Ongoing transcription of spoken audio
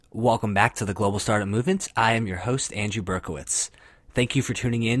Welcome back to the Global Startup Movement. I am your host, Andrew Berkowitz. Thank you for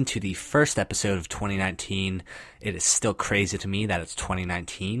tuning in to the first episode of 2019. It is still crazy to me that it's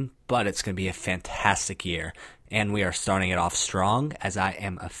 2019, but it's going to be a fantastic year. And we are starting it off strong as I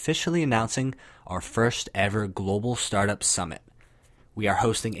am officially announcing our first ever Global Startup Summit. We are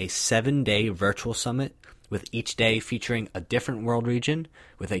hosting a 7-day virtual summit with each day featuring a different world region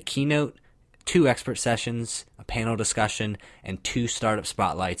with a keynote, 2 expert sessions, a panel discussion, and 2 startup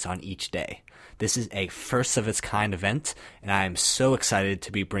spotlights on each day. This is a first of its kind event, and I am so excited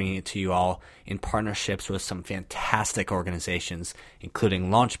to be bringing it to you all in partnerships with some fantastic organizations, including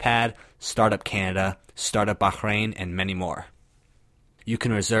Launchpad, Startup Canada, Startup Bahrain, and many more. You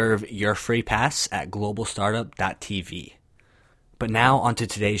can reserve your free pass at globalstartup.tv. But now onto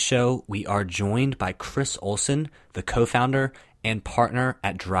today's show, we are joined by Chris Olsen, the co-founder and partner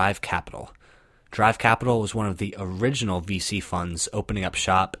at Drive Capital. Drive Capital was one of the original VC funds opening up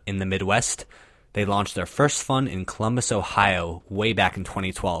shop in the Midwest. They launched their first fund in Columbus, Ohio, way back in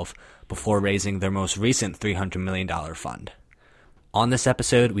 2012, before raising their most recent $300 million fund. On this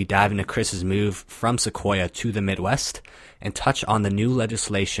episode, we dive into Chris's move from Sequoia to the Midwest and touch on the new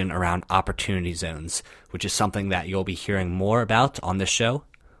legislation around opportunity zones, which is something that you'll be hearing more about on this show.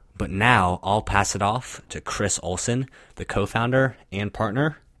 But now I'll pass it off to Chris Olsen, the co-founder and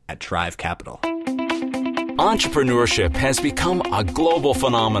partner at Drive Capital. Entrepreneurship has become a global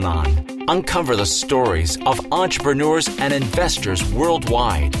phenomenon. Uncover the stories of entrepreneurs and investors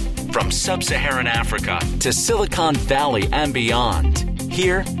worldwide, from sub-Saharan Africa to Silicon Valley and beyond,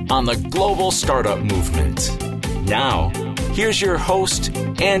 here on the Global Startup Movement. Now, here's your host,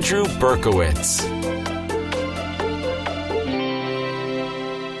 Andrew Berkowitz.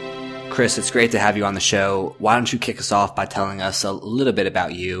 Chris, it's great to have you on the show. Why don't you kick us off by telling us a little bit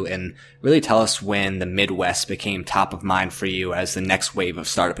about you and really tell us when the Midwest became top of mind for you as the next wave of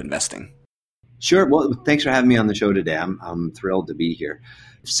startup investing? Sure. Well, thanks for having me on the show today. I'm thrilled to be here.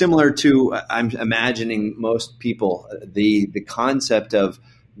 Similar to, I'm imagining most people, the concept of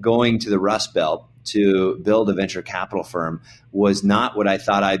going to the Rust Belt to build a venture capital firm was not what I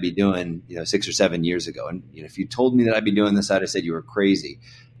thought I'd be doing, 6 or 7 years ago. And if you told me that I'd be doing this, I'd have said you were crazy.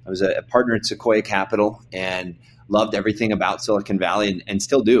 I was a partner at Sequoia Capital and loved everything about Silicon Valley and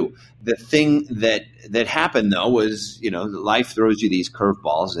still do. The thing that happened, though, was, life throws you these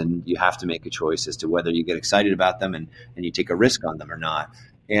curveballs and you have to make a choice as to whether you get excited about them and you take a risk on them or not.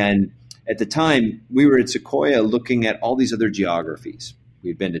 And at the time, we were at Sequoia looking at all these other geographies.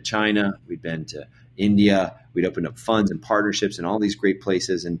 We'd been to China, we'd been to India, we'd opened up funds and partnerships in all these great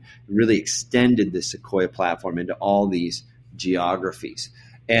places and really extended the Sequoia platform into all these geographies.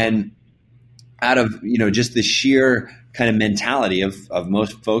 And out of, just the sheer kind of mentality of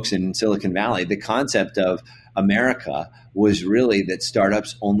most folks in Silicon Valley, the concept of America was really that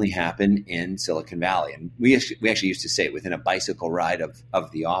startups only happen in Silicon Valley. And we actually used to say within a bicycle ride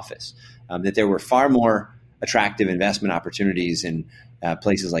of the office, that there were far more attractive investment opportunities in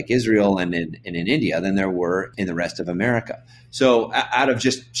places like Israel and in India than there were in the rest of America. So out of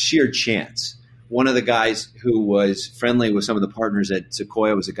just sheer chance, one of the guys who was friendly with some of the partners at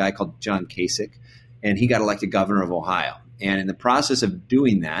Sequoia was a guy called John Kasich, and he got elected governor of Ohio. And in the process of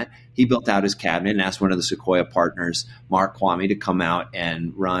doing that, he built out his cabinet and asked one of the Sequoia partners, Mark Kwame, to come out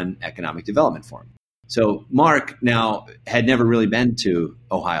and run economic development for him. So Mark now had never really been to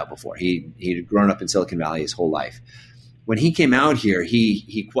Ohio before. He'd grown up in Silicon Valley his whole life. When he came out here, and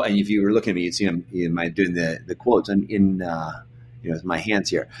if you were looking at me, you'd see him doing the quotes in my hands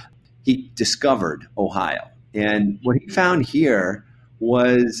here. He discovered Ohio. And what he found here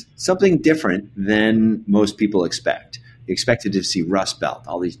was something different than most people expect. He expected to see Rust Belt,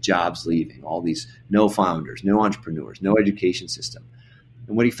 all these jobs leaving, all these no founders, no entrepreneurs, no education system.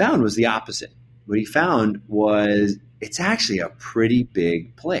 And what he found was the opposite. What he found was it's actually a pretty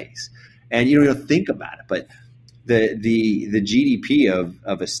big place. And you don't think about it, but the GDP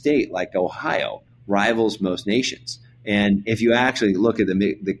of a state like Ohio rivals most nations. And if you actually look at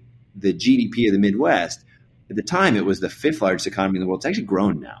the GDP of the Midwest, at the time it was the 5th largest economy in the world. It's actually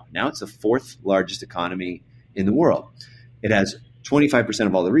grown now. Now it's the 4th largest economy in the world. It has 25%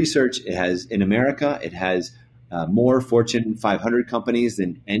 of all the research. It has, in America, it has more Fortune 500 companies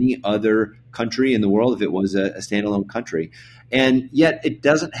than any other country in the world if it was a standalone country. And yet it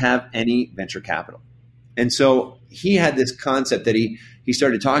doesn't have any venture capital. And so he had this concept that he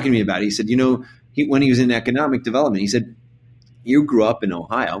started talking to me about. He said, when he was in economic development, he said, you grew up in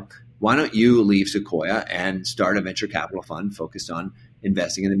Ohio. Why don't you leave Sequoia and start a venture capital fund focused on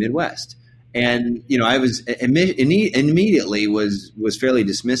investing in the Midwest? And I was immediately was fairly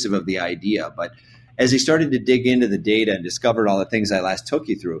dismissive of the idea, but as I started to dig into the data and discovered all the things I last took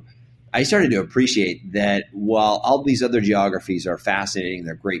you through, I started to appreciate that while all these other geographies are fascinating,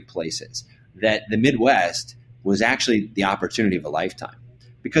 they're great places, that the Midwest was actually the opportunity of a lifetime.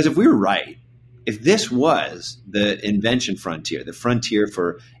 Because if we were right, if this was the invention frontier, the frontier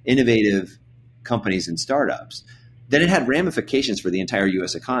for innovative companies and startups, then it had ramifications for the entire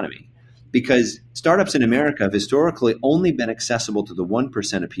U.S. economy. Because startups in America have historically only been accessible to the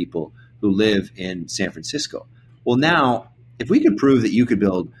 1% of people who live in San Francisco. Well, now, if we could prove that you could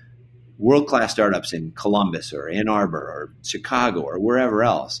build world-class startups in Columbus or Ann Arbor or Chicago or wherever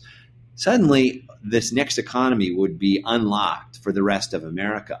else, suddenly this next economy would be unlocked for the rest of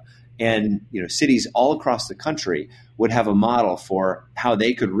America. And cities all across the country would have a model for how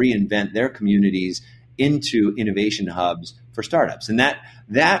they could reinvent their communities into innovation hubs for startups. And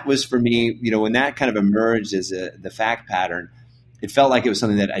that was for me, when that kind of emerged as the fact pattern, it felt like it was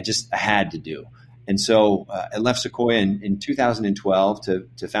something that I had to do. And so I left Sequoia in 2012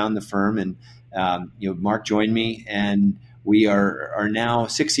 to found the firm, and Mark joined me, and we are now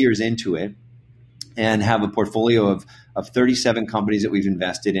 6 years into it and have a portfolio of 37 companies that we've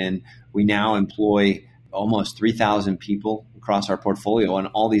invested in. We now employ almost 3,000 people across our portfolio on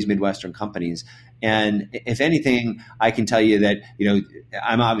all these Midwestern companies. And if anything, I can tell you that,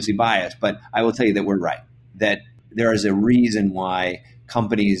 I'm obviously biased, but I will tell you that we're right, that there is a reason why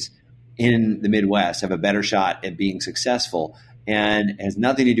companies in the Midwest have a better shot at being successful, and it has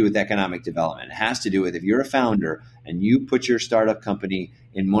nothing to do with economic development. It has to do with, if you're a founder and you put your startup company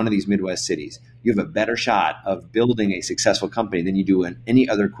in one of these Midwest cities, you have a better shot of building a successful company than you do in any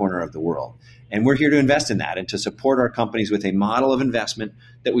other corner of the world. And we're here to invest in that and to support our companies with a model of investment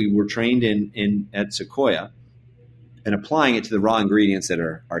that we were trained in at Sequoia, and applying it to the raw ingredients that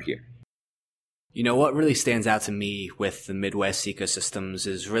are here. What really stands out to me with the Midwest ecosystems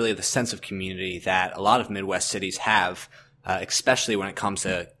is really the sense of community that a lot of Midwest cities have, especially when it comes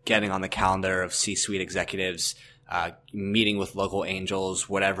to getting on the calendar of C-suite executives, meeting with local angels,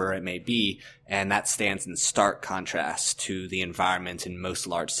 whatever it may be. And that stands in stark contrast to the environment in most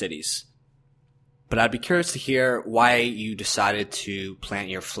large cities. But I'd be curious to hear why you decided to plant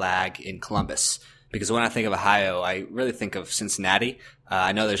your flag in Columbus. Because when I think of Ohio, I really think of Cincinnati.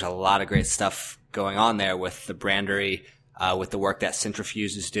 I know there's a lot of great stuff going on there with the brandery, with the work that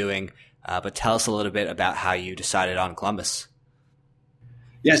Centrifuge is doing. But tell us a little bit about how you decided on Columbus.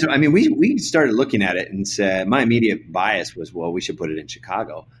 Yeah, so we started looking at it and said, my immediate bias was, well, we should put it in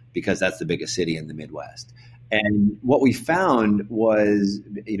Chicago because that's the biggest city in the Midwest. And what we found was,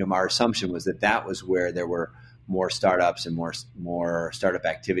 our assumption was that was where there were more startups and more startup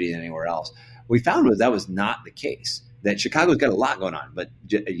activity than anywhere else. What we found was that was not the case. That Chicago's got a lot going on, but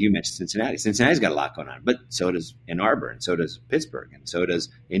you mentioned Cincinnati. Cincinnati's got a lot going on, but so does Ann Arbor, and so does Pittsburgh, and so does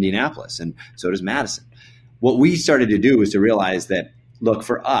Indianapolis, and so does Madison. What we started to do was to realize that, look,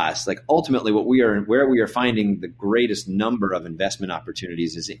 for us, like ultimately where we are finding the greatest number of investment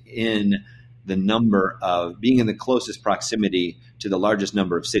opportunities is in the number of being in the closest proximity to the largest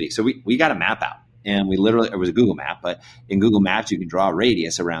number of cities. So we got a map out, and it was a Google map, but in Google Maps, you can draw a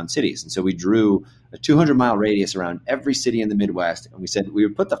radius around cities. And so we drew a 200-mile radius around every city in the Midwest. And we said we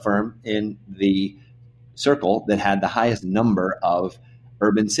would put the firm in the circle that had the highest number of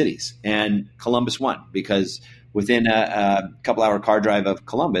urban cities. And Columbus won, because within a couple-hour car drive of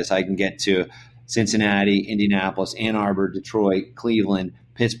Columbus, I can get to Cincinnati, Indianapolis, Ann Arbor, Detroit, Cleveland,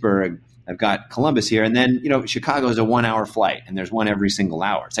 Pittsburgh. I've got Columbus here. And then, Chicago is a 1-hour flight, and there's one every single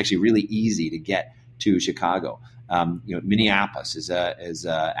hour. It's actually really easy to get to Chicago. Minneapolis is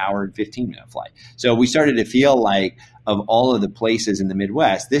a hour and 15-minute flight. So we started to feel like, of all of the places in the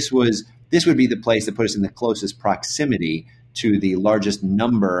Midwest, this would be the place that put us in the closest proximity to the largest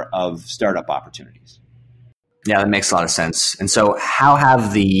number of startup opportunities. Yeah, that makes a lot of sense. And so how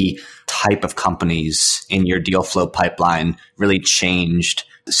have the type of companies in your deal flow pipeline really changed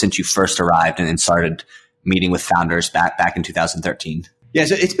since you first arrived and started meeting with founders back in 2013? Yeah,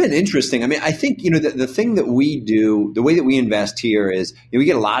 so it's been interesting. I think, the thing that we do, the way that we invest here is, we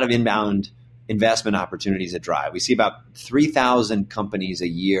get a lot of inbound investment opportunities at Drive. We see about 3,000 companies a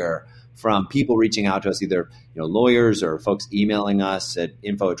year from people reaching out to us, either lawyers or folks emailing us at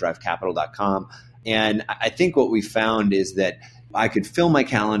info@drivecapital.com. And I think what we found is that I could fill my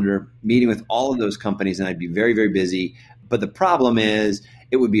calendar meeting with all of those companies, and I'd be very, very busy. But the problem is,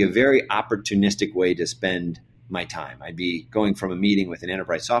 it would be a very opportunistic way to spend my time. I'd be going from a meeting with an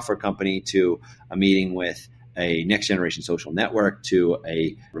enterprise software company to a meeting with a next generation social network to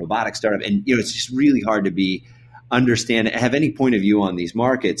a robotic startup. And, it's just really hard to have any point of view on these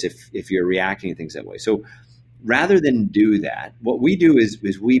markets if you're reacting to things that way. So rather than do that, what we do is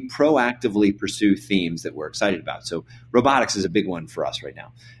we proactively pursue themes that we're excited about. So robotics is a big one for us right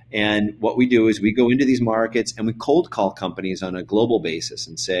now. And what we do is we go into these markets and we cold call companies on a global basis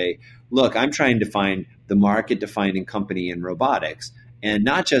and say, look, I'm trying to find the market defining company in robotics, and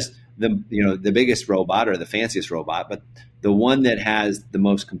not just the biggest robot or the fanciest robot, but the one that has the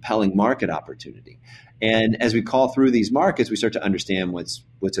most compelling market opportunity. And as we call through these markets, we start to understand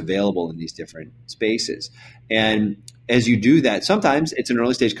what's available in these different spaces. And as you do that, sometimes it's an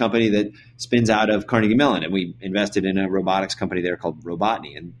early stage company that spins out of Carnegie Mellon, and we invested in a robotics company there called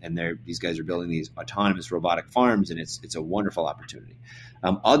Robotny, and these guys are building these autonomous robotic farms, and it's a wonderful opportunity.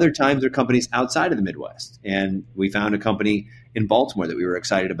 Other times, they're companies outside of the Midwest, and we found a company in Baltimore that we were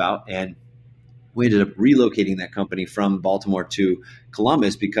excited about, and we ended up relocating that company from Baltimore to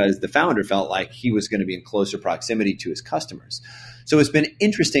Columbus because the founder felt like he was going to be in closer proximity to his customers. So it's been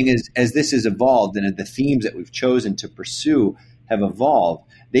interesting as this has evolved and the themes that we've chosen to pursue have evolved.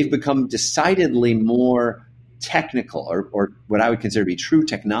 They've become decidedly more technical or what I would consider to be true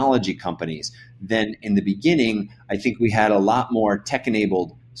technology companies than in the beginning. I think we had a lot more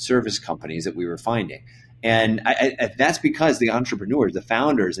tech-enabled service companies that we were finding. And that's because the entrepreneurs, the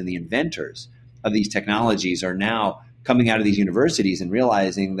founders and the inventors of these technologies are now coming out of these universities and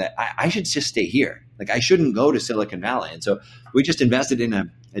realizing that I should just stay here. Like I shouldn't go to Silicon Valley. And so we just invested in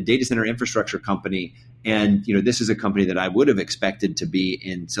a data center infrastructure company. And this is a company that I would have expected to be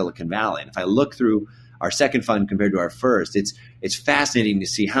in Silicon Valley. And if I look through our second fund compared to our first, it's fascinating to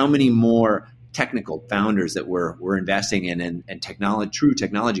see how many more technical founders that we're investing in and true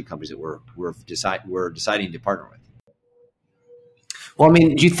technology companies that we're deciding to partner with. Well, I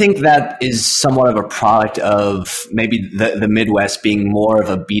mean, do you think that is somewhat of a product of maybe the Midwest being more of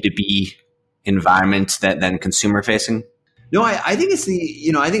a B2B environment than consumer facing? No, I think it's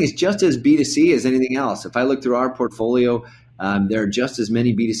I think it's just as B2C as anything else. If I look through our portfolio, there are just as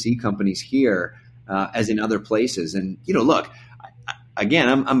many B2C companies here as in other places. And, look,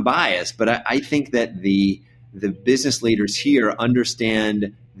 again, I'm biased, but I think that the business leaders here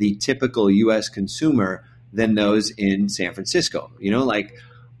understand the typical U.S. consumer than those in San Francisco.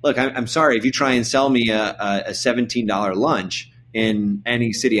 Look, I'm sorry, if you try and sell me a $17 lunch in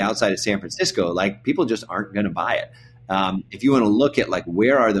any city outside of San Francisco, people just aren't going to buy it. If you want to look at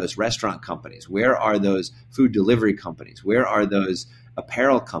where are those restaurant companies, where are those food delivery companies, where are those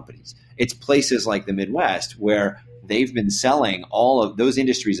apparel companies, it's places like the Midwest where they've been selling all of those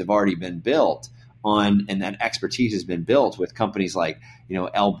industries have already been built on, and that expertise has been built with companies like,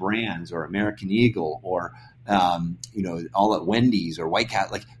 L Brands or American Eagle or, all at Wendy's or White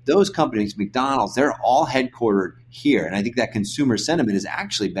Cat, those companies, McDonald's, they're all headquartered here. And I think that consumer sentiment is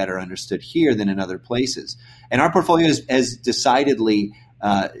actually better understood here than in other places. And our portfolio has decidedly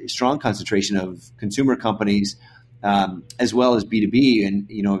strong concentration of consumer companies as well as B2B. And,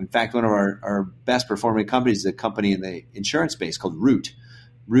 in fact, one of our best performing companies is a company in the insurance space called Root.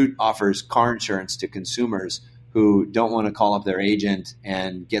 Root offers car insurance to consumers who don't want to call up their agent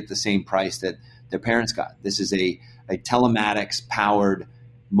and get the same price that their parents got. This is a telematics powered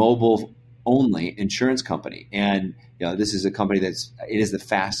mobile only insurance company. And this is a company it is the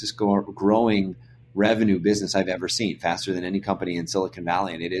fastest growing revenue business I've ever seen, faster than any company in Silicon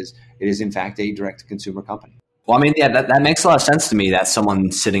Valley. And it is in fact a direct to consumer company. Well, I mean, yeah, that makes a lot of sense to me that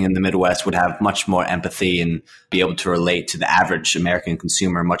someone sitting in the Midwest would have much more empathy and be able to relate to the average American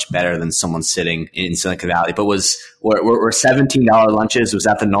consumer much better than someone sitting in Silicon Valley. But were $17 lunches, was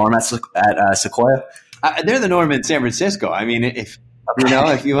that the norm at Sequoia? They're the norm in San Francisco. I mean, if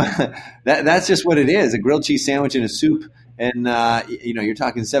you that's just what it is, a grilled cheese sandwich and a soup. And, you're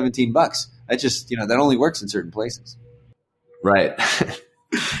talking $17. That just, that only works in certain places. Right.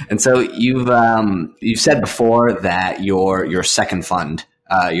 And so you've said before that your second fund,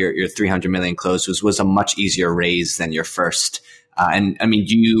 your $300 million close was a much easier raise than your first. And I mean,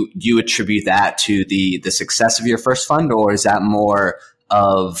 do you attribute that to the success of your first fund, or is that more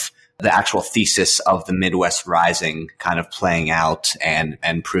of the actual thesis of the Midwest rising kind of playing out and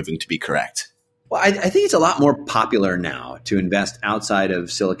proving to be correct? Well, I think it's a lot more popular now to invest outside of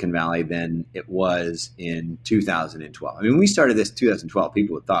Silicon Valley than it was in 2012. I mean, when we started this in 2012,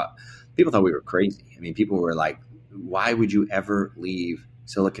 people thought we were crazy. I mean, people were like, why would you ever leave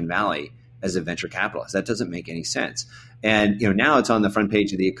Silicon Valley as a venture capitalist? That doesn't make any sense. And, now it's on the front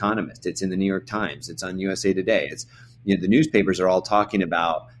page of The Economist. It's in the New York Times. It's on USA Today. It's, the newspapers are all talking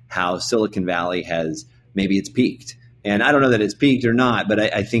about how Silicon Valley it's peaked. And I don't know that it's peaked or not, but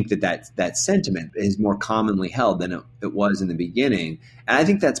I think that sentiment is more commonly held than it was in the beginning. And I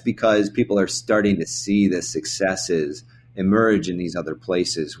think that's because people are starting to see the successes emerge in these other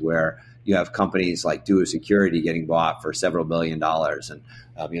places where, you have companies like Duo Security getting bought for several $1 billion.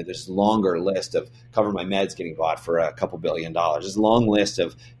 And there's a longer list of Cover My Meds getting bought for a couple $1 billion. There's a long list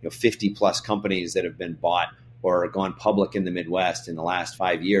of 50 plus companies that have been bought or gone public in the Midwest in the last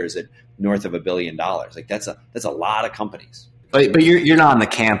 5 years at north of $1 billion. Like that's a lot of companies. But you're not in the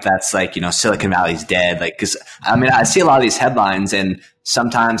camp that's like, Silicon Valley's dead. Like, cause I see a lot of these headlines and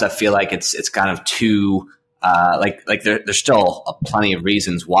sometimes I feel like it's kind of too, there's still plenty of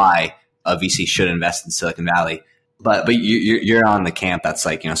reasons why a VC should invest in Silicon Valley. But you're on the camp that's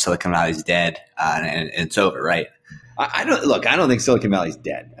like, Silicon Valley's dead and it's over, right? I don't think Silicon Valley's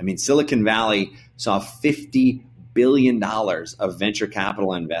dead. I mean, Silicon Valley saw $50 billion of venture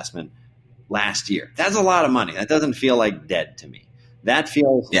capital investment last year. That's a lot of money. That doesn't feel like dead to me. That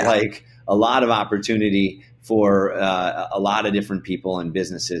feels like a lot of opportunity for a lot of different people and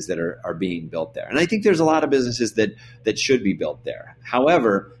businesses that are being built there. And I think there's a lot of businesses that should be built there.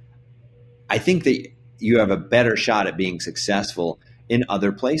 However, I think that you have a better shot at being successful in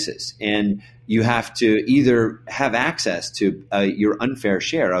other places. And you have to either have access to your unfair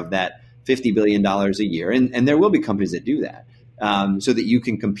share of that $50 billion a year. And there will be companies that do that so that you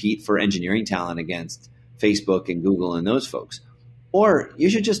can compete for engineering talent against Facebook and Google and those folks. Or you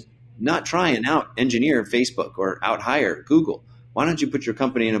should just not try and out-engineer Facebook or out-hire Google. Why don't you put your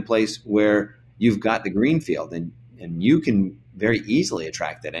company in a place where you've got the greenfield and you can very easily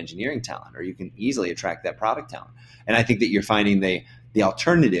attract that engineering talent, or you can easily attract that product talent. And I think that you're finding the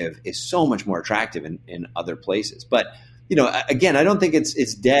alternative is so much more attractive in other places. But again, I don't think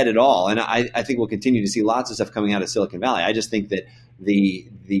it's dead at all. And I think we'll continue to see lots of stuff coming out of Silicon Valley. I just think that the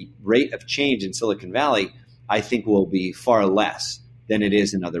rate of change in Silicon Valley, I think, will be far less than it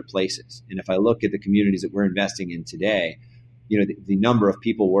is in other places. And if I look at the communities that we're investing in today, the number of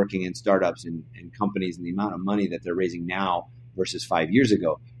people working in startups and companies and the amount of money that they're raising now versus 5 years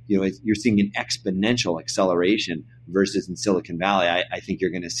ago, you're seeing an exponential acceleration versus in Silicon Valley. I think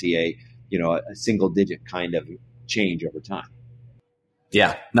you're going to see a single digit kind of change over time.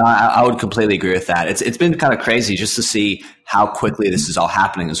 Yeah, no, I would completely agree with that. It's been kind of crazy just to see how quickly this is all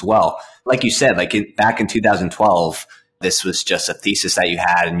happening as well. Like you said, back in 2012, this was just a thesis that you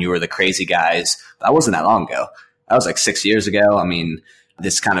had and you were the crazy guys. That wasn't that long ago. That was like 6 years ago. I mean,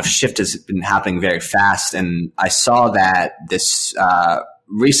 this kind of shift has been happening very fast. And I saw that this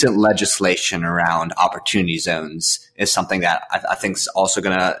recent legislation around opportunity zones is something that I think is also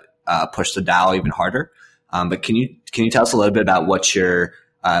going to push the dial even harder. But can you tell us a little bit about what your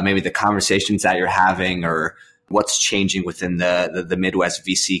maybe the conversations that you're having or what's changing within the Midwest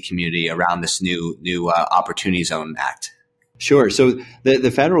VC community around this new Opportunity Zone Act? Sure. So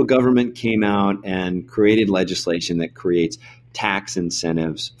the federal government came out and created legislation that creates tax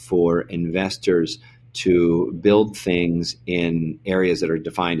incentives for investors to build things in areas that are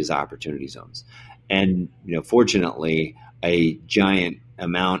defined as opportunity zones. And fortunately, a giant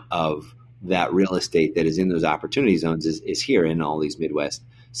amount of that real estate that is in those opportunity zones is here in all these Midwest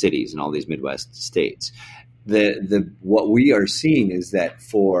cities and all these Midwest states. What we are seeing is that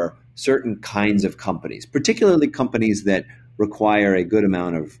for certain kinds of companies, particularly companies that require a good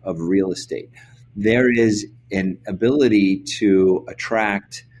amount of real estate, there is an ability to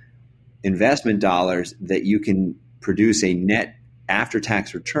attract investment dollars that you can produce a net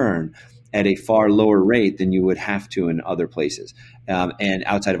after-tax return at a far lower rate than you would have to in other places and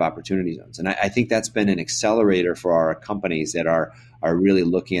outside of opportunity zones. And I think that's been an accelerator for our companies that are really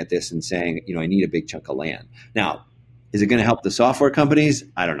looking at this and saying, I need a big chunk of land. Now, is it going to help the software companies?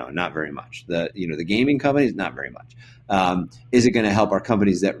 I don't know, not very much. The gaming companies, not very much. Is it going to help our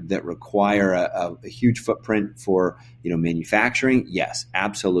companies that require a huge footprint for manufacturing? Yes,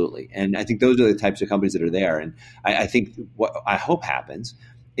 absolutely. And I think those are the types of companies that are there. And I think what I hope happens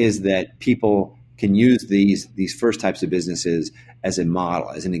is that people can use these first types of businesses as a model,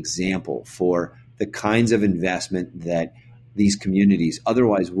 as an example for the kinds of investment that these communities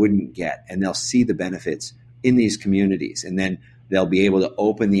otherwise wouldn't get, and they'll see the benefits in these communities, and then they'll be able to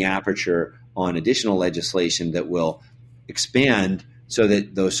open the aperture on additional legislation that will expand so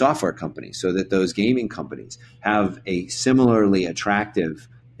that those software companies, so that those gaming companies have a similarly attractive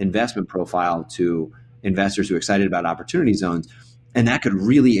investment profile to investors who are excited about opportunity zones. And that could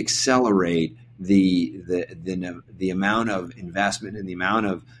really accelerate the amount of investment and the amount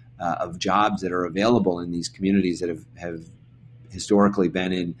of jobs that are available in these communities that have historically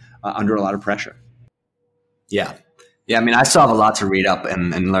been under a lot of pressure. Yeah. I mean, I still have a lot to read up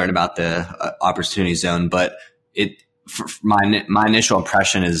and learn about the opportunity zone, but my initial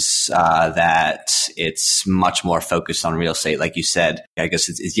impression is that it's much more focused on real estate, like you said. I guess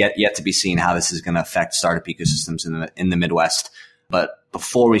it's yet to be seen how this is going to affect startup ecosystems in the Midwest. But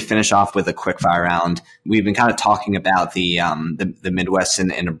before we finish off with a quick fire round, we've been kind of talking about the Midwest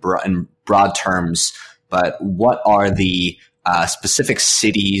in broad terms, but what are the specific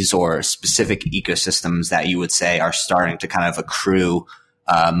cities or specific ecosystems that you would say are starting to kind of accrue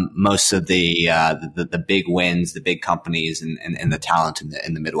most of the big wins, the big companies, and the talent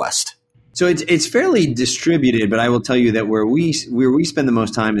in the Midwest? So it's fairly distributed, but I will tell you that where we spend the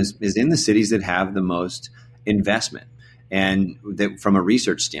most time is in the cities that have the most investment, and that from a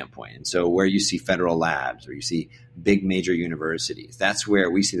research standpoint. And so where you see federal labs or you see big major universities, that's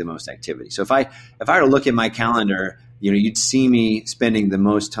where we see the most activity. So if I were to look at my calendar, you'd see me spending the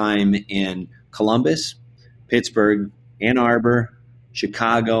most time in Columbus, Pittsburgh, Ann Arbor,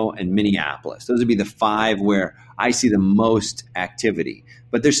 Chicago, and Minneapolis. Those would be the 5 where I see the most activity.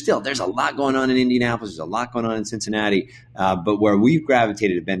 But there's a lot going on in Indianapolis. There's a lot going on in Cincinnati. But where we've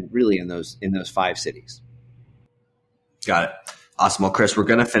gravitated have been really in those 5 cities. Got it. Awesome. Well, Chris, we're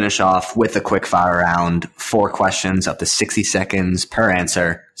going to finish off with a quick fire round. 4 questions, up to 60 seconds per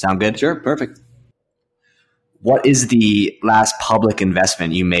answer. Sound good? Sure. Perfect. What is the last public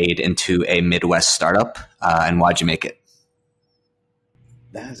investment you made into a Midwest startup, and why'd you make it?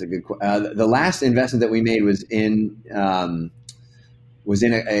 That's a good question. The last investment that we made was in a let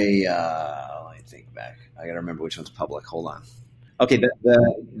me think back. I got to remember which one's public. Hold on. Okay,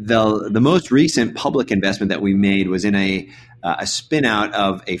 the most recent public investment that we made was in a spin out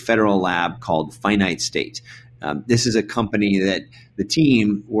of a federal lab called Finite State. This is a company that the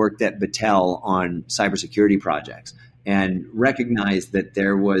team worked at Battelle on cybersecurity projects and recognized that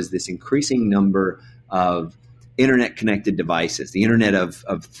there was this increasing number of internet-connected devices, the Internet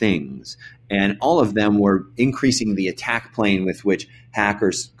of Things, and all of them were increasing the attack plane with which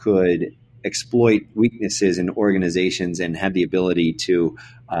hackers could exploit weaknesses in organizations and have the ability to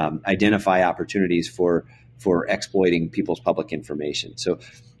identify opportunities for exploiting people's public information. So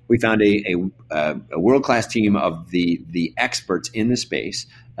we found a world-class team of the experts in the space.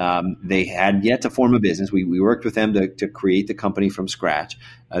 They had yet to form a business. We worked with them to create the company from scratch.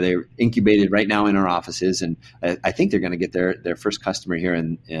 They're incubated right now in our offices, and I think they're going to get their first customer here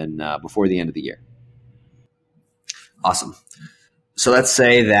in before the end of the year. Awesome. So let's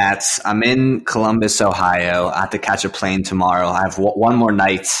say that I'm in Columbus, Ohio. I have to catch a plane tomorrow. I have one more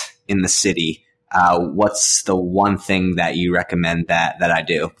night in the city. What's the one thing that you recommend that I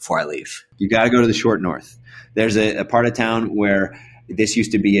do before I leave? You got to go to the short north. There's a part of town where this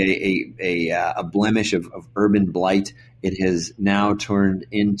used to be a blemish of urban blight. It has now turned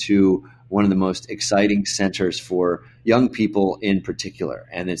into one of the most exciting centers for young people in particular.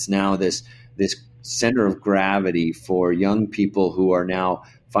 And it's now this center of gravity for young people who are now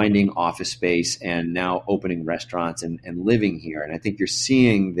finding office space and now opening restaurants and living here. And I think you're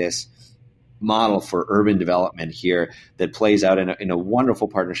seeing this model for urban development here that plays out in a wonderful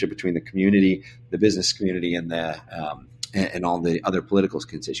partnership between the community, the business community, and and all the other political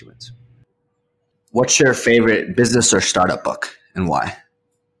constituents. What's your favorite business or startup book, and why?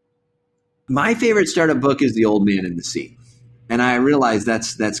 My favorite startup book is The Old Man in the Sea. And I realize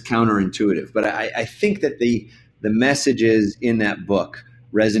that's counterintuitive, but I think that the messages in that book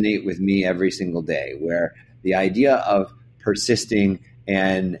resonate with me every single day, where the idea of persisting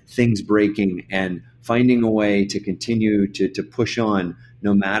and things breaking and finding a way to continue to push on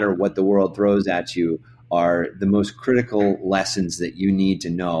no matter what the world throws at you are the most critical lessons that you need to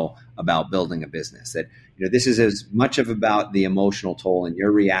know about building a business. That this is as much about the emotional toll and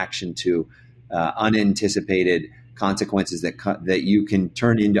your reaction to unanticipated consequences that you can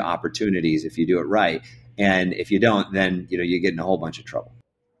turn into opportunities if you do it right. And if you don't, then you get in a whole bunch of trouble.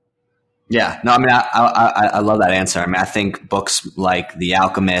 Yeah, no, I mean, I love that answer. I mean, I think books like The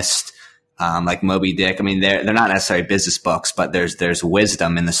Alchemist, like Moby Dick, I mean, they're not necessarily business books, but there's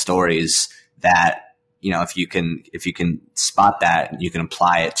wisdom in the stories that, if you can spot that, you can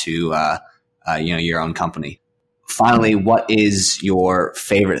apply it to, your own company. Finally, what is your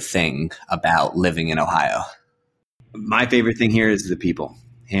favorite thing about living in Ohio? My favorite thing here is the people,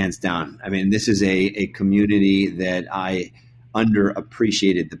 hands down. I mean, this is a community that I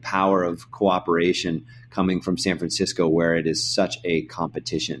underappreciated the power of cooperation coming from San Francisco, where it is such a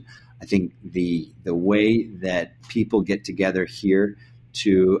competition. I think the way that people get together here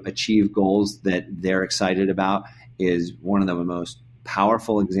to achieve goals that they're excited about is one of the most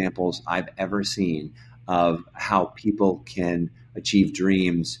powerful examples I've ever seen of how people can achieve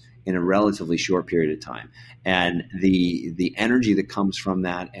dreams in a relatively short period of time. And the energy that comes from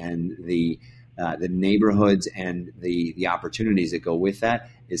that, and the neighborhoods and the opportunities that go with that,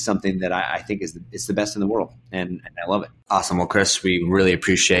 is something that I think it's the best in the world, and I love it. Awesome. Well, Chris, we really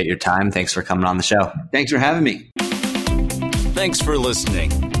appreciate your time. Thanks for coming on the show. Thanks for having me. Thanks for listening.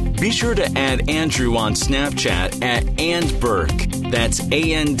 Be sure to add Andrew on Snapchat at @andberk. That's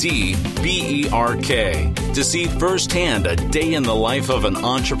ANDBERK to see firsthand a day in the life of an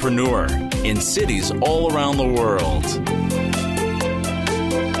entrepreneur in cities all around the world.